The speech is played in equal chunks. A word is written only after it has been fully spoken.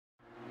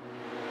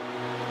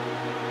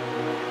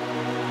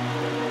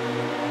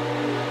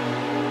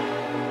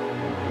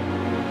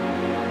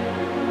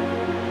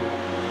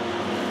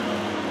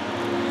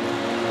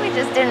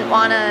just didn't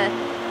want to,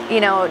 you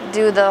know,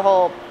 do the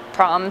whole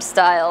prom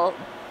style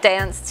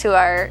dance to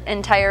our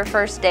entire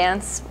first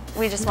dance.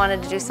 We just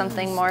wanted to do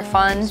something more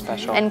fun,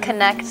 special, and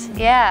connect.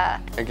 Yeah.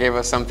 It gave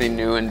us something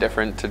new and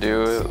different to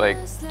do, like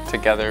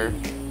together.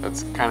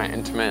 That's kind of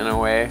intimate in a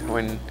way,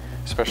 when,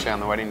 especially on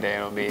the wedding day,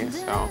 it'll be.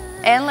 So.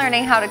 And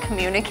learning how to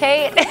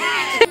communicate.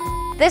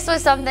 This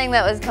was something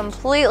that was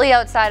completely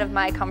outside of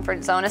my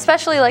comfort zone,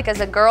 especially like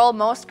as a girl.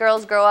 Most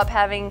girls grow up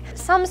having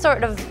some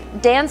sort of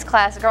dance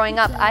class growing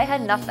up. I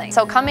had nothing.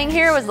 So coming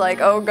here was like,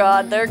 oh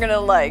God, they're gonna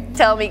like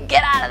tell me,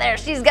 get out of there,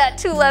 she's got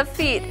 2 left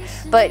feet.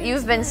 But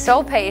you've been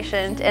so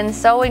patient and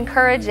so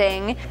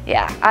encouraging.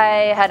 Yeah,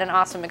 I had an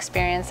awesome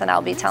experience, and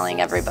I'll be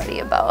telling everybody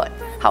about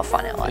how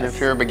fun it was. And if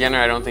you're a beginner,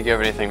 I don't think you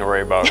have anything to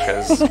worry about,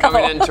 because no.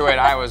 Coming into it,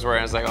 I was worried.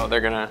 I was like,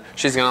 oh,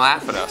 she's gonna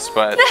laugh at us.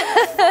 But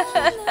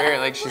very,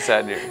 like she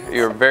said,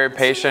 you were very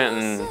patient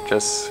and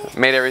just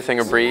made everything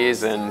a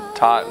breeze, and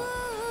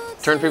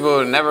turned people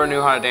who never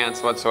knew how to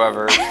dance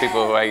whatsoever,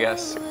 people who I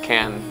guess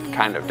can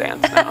kind of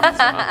dance now.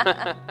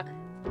 So.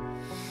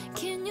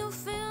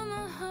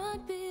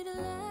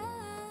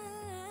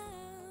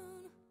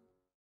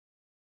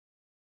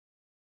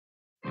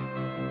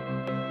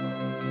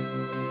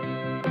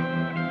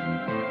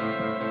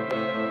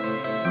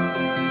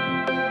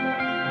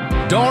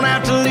 Don't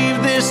have to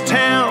leave this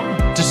town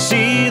to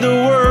see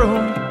the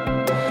world,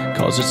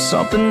 'cause it's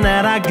something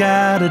that I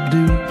gotta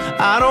do.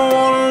 I don't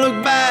wanna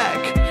look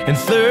back in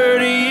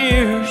 30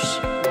 years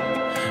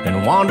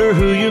and wonder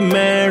who you're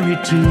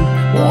married to.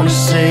 Wanna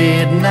say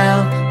it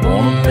now,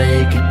 wanna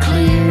make it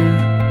clear,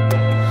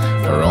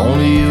 for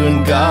only you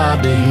and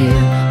God to hear.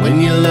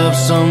 When you love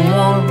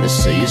someone, they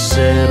say you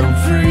set them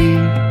free,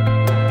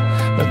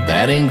 but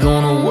that ain't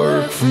gonna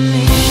work for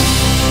me.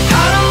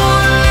 I don't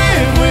wanna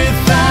live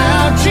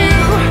without you.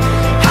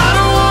 I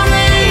don't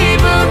wanna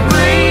even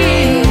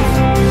breathe.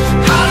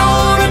 I don't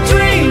wanna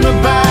dream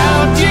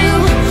about you.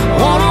 I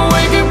wanna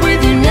wake up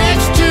with you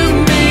next to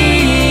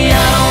me.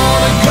 I don't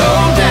wanna go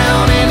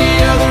down any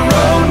other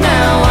road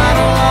now. I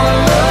don't wanna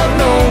love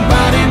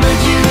nobody but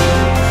you.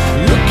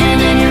 Looking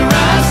in your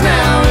eyes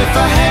now, if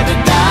I had to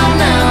die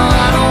now,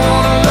 I don't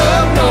wanna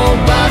love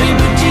nobody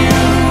but you.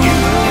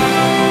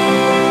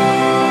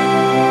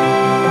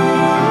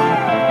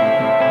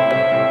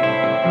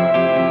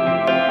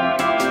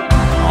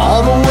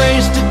 All the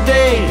wasted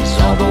days,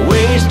 all the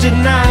wasted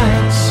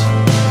nights,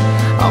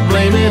 I'll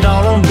blame it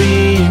all on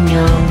being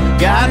young.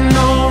 Got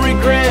no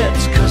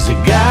regrets, 'cause it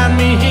got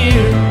me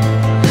here,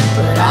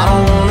 but I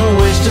don't wanna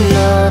waste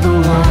another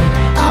one.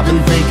 I've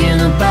been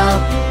thinking about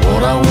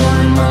what I want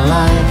in my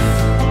life.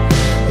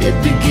 It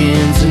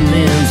begins and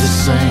ends the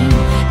same.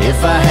 If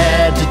I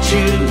had to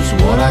choose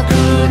what I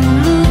couldn't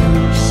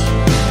lose,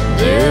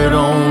 there'd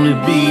only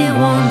be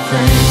one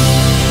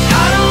thing.